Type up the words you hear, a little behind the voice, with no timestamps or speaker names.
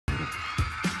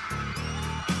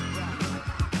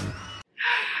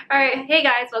Alright, hey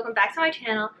guys, welcome back to my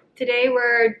channel. Today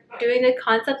we're doing the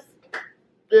concepts.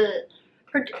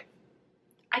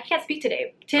 I can't speak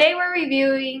today. Today we're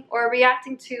reviewing or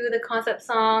reacting to the concept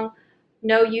song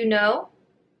Know You Know.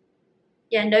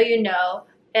 Yeah, Know You Know.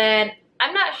 And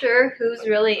I'm not sure who's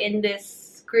really in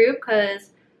this group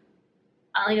because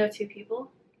I only know 2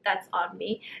 people. That's on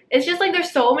me. It's just like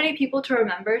there's so many people to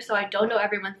remember, so I don't know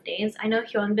everyone's names. I know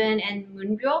Hyunbin and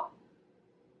Moonbyo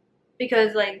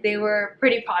because like they were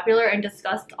pretty popular and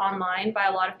discussed online by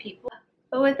a lot of people.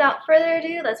 But without further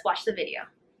ado, let's watch the video.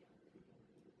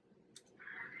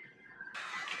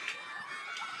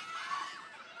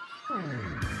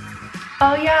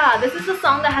 Oh yeah, this is the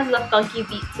song that has a funky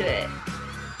beat to it.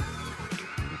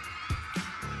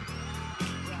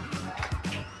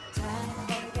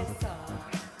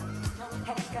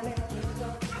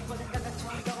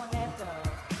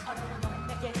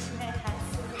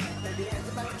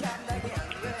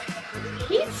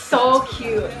 He's so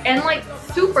cute and like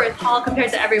super tall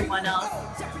compared to everyone else.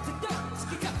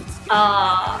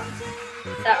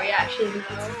 That reaction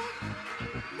though.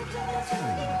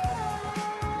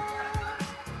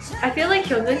 I feel like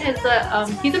Hyunbin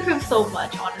is he's improved so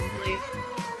much, honestly,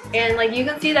 and like you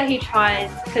can see that he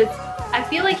tries because I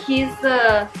feel like he's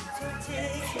the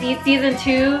season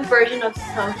 2 version of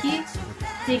Seohee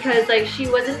because like she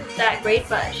wasn't that great,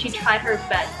 but she tried her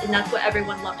best, and that's what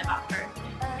everyone loved about her.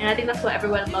 And I think that's what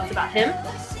everyone loves about him.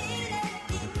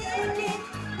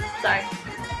 Sorry.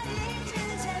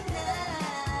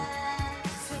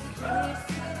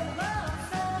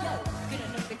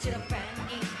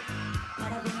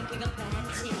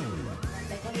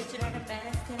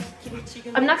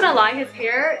 I'm not gonna lie, his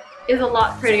hair is a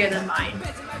lot prettier than mine.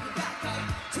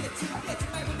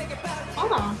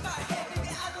 Oh.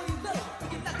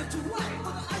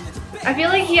 I feel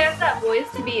like he has that voice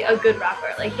to be a good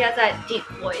rapper. Like he has that deep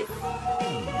voice.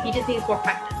 He just needs more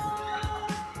practice.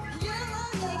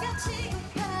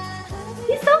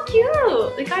 He's so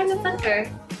cute! The guy in the center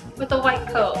with the white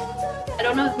coat. I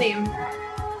don't know his name.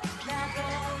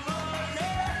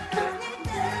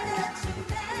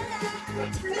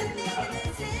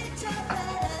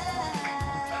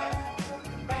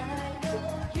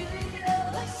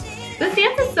 This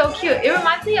dance is so cute. It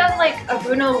reminds me of like a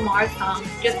Bruno Mars song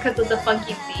just because of the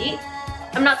funky beat.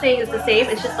 I'm not saying it's the same,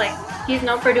 it's just like he's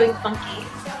known for doing funky.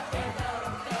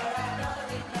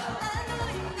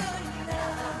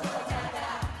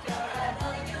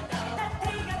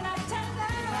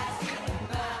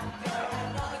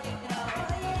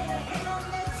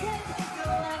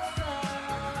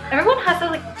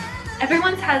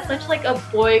 Everyone has such like a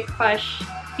boy crush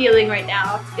feeling right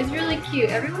now. It's really cute.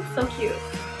 Everyone's so cute.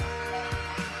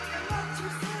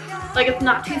 Like it's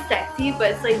not too sexy,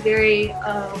 but it's like very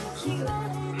cute.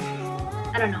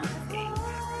 I don't know what I'm saying.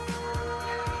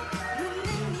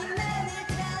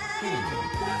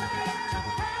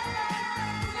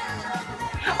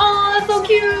 Oh, that's so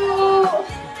cute.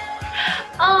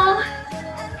 Oh.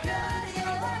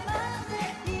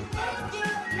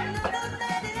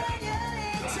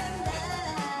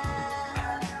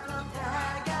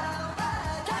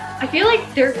 I feel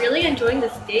like they're really enjoying the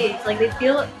stage. Like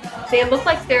they look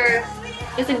like they're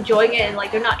just enjoying it and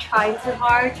like they're not trying too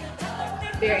hard.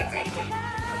 Very great.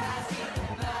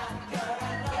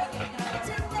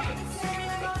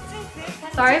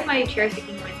 Sorry if my chair is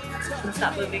making noise. I'm gonna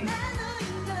stop moving.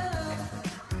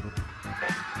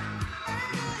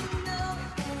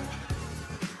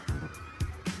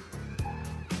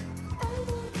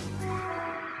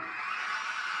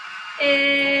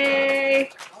 Hey.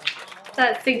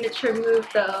 That signature move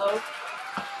though.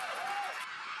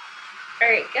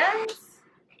 Alright guys.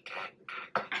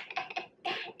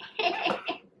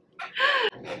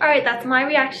 Alright, that's my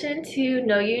reaction to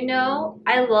Know You Know.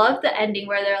 I love the ending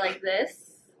where they're like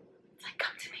this. It's like,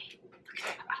 come to me. Look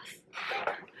at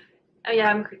us. Oh yeah,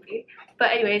 I'm creepy.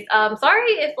 But anyways,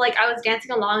 sorry if like I was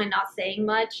dancing along and not saying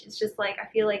much. It's just like I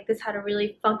feel like this had a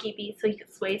really funky beat so you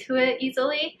could sway to it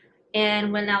easily.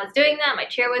 And when I was doing that, my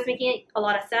chair was making a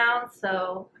lot of sounds,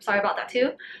 so I'm sorry about that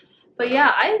too. But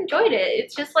yeah, I enjoyed it.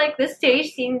 It's just like this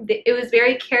stage it was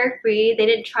very carefree. They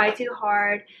didn't try too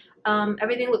hard.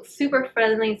 Everything looked super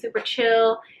friendly, super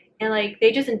chill, and like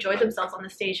they just enjoyed themselves on the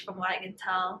stage from what I can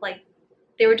tell. Like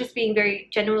they were just being very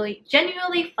genuinely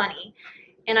funny,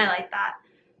 and I like that.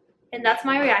 And that's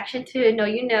my reaction to Know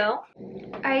You Know.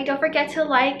 Alright, don't forget to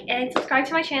like and subscribe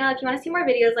to my channel if you want to see more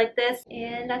videos like this.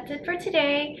 And that's it for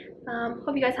today.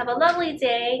 Hope you guys have a lovely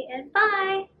day, and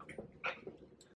bye!